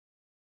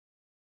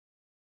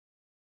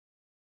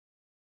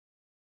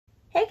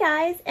Hey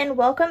guys, and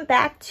welcome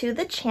back to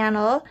the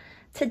channel.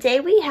 Today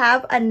we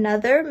have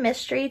another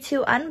mystery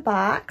to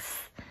unbox.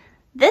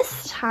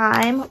 This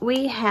time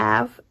we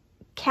have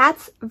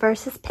Cats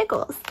vs.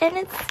 Pickles, and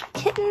it's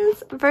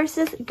Kittens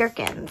vs.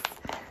 Gherkins.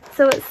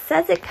 So it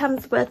says it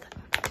comes with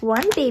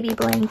one baby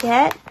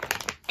blanket,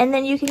 and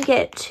then you can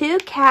get 2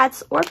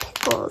 cats or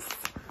pickles.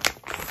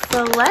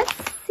 So let's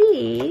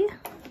see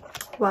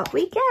what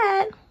we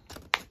get.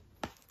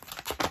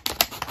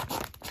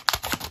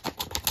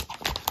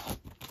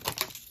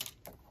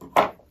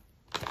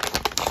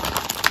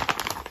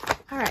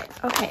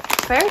 Okay,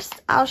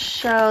 first I'll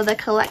show the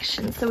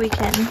collection so we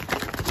can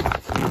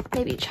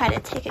maybe try to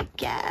take a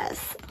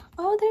guess.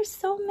 Oh, there's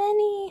so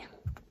many.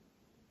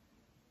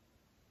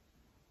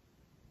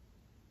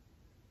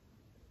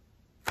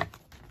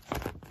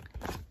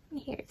 And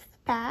here's the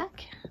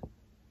back.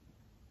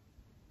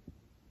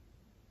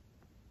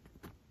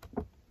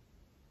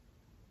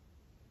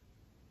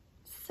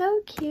 So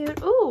cute.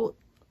 Ooh,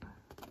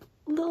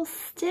 little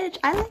stitch.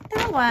 I like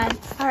that one.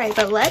 All right,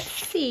 but let's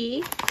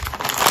see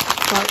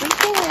what we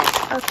get.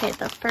 Okay,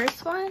 the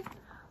first one.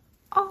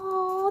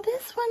 Oh,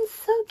 this one's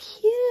so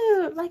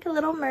cute. Like a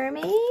little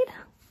mermaid.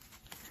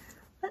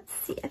 Let's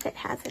see if it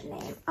has a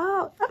name.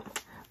 Oh,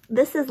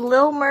 this is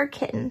Lil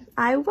Merkitten.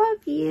 I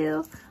love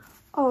you.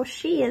 Oh,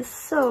 she is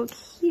so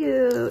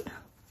cute.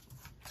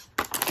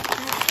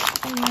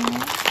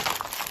 And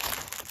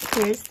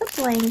here's the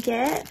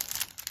blanket.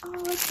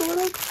 Oh, it's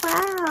little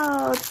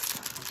clouds.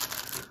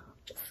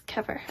 Just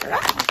cover her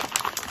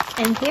up.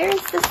 And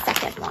here's the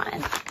second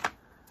one.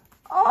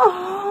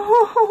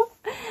 Oh,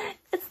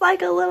 it's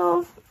like a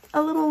little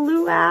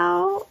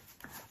luau.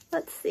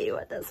 Let's see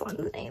what this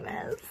one's name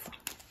is.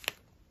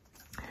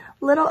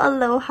 Little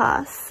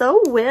Aloha.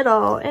 So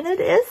little, and it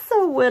is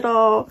so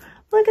little.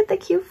 Look at the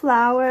cute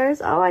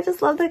flowers. Oh, I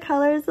just love the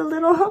colors. The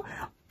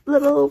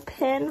little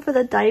pin for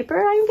the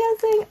diaper, I'm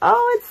guessing.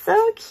 Oh, it's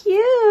so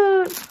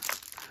cute.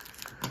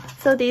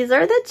 So these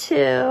are the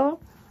 2.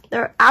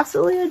 They're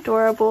absolutely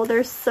adorable.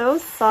 They're so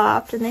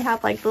soft, and they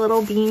have like the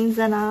little beans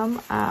in them.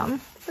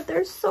 But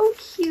they're so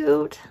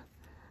cute.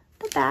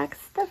 The backs,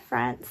 the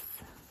fronts.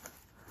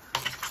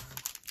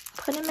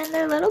 Put them in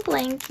their little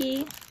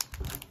blankie.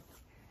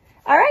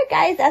 Alright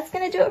guys, that's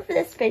going to do it for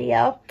this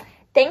video.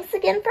 Thanks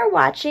again for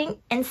watching,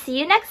 and see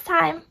you next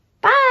time.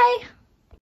 Bye!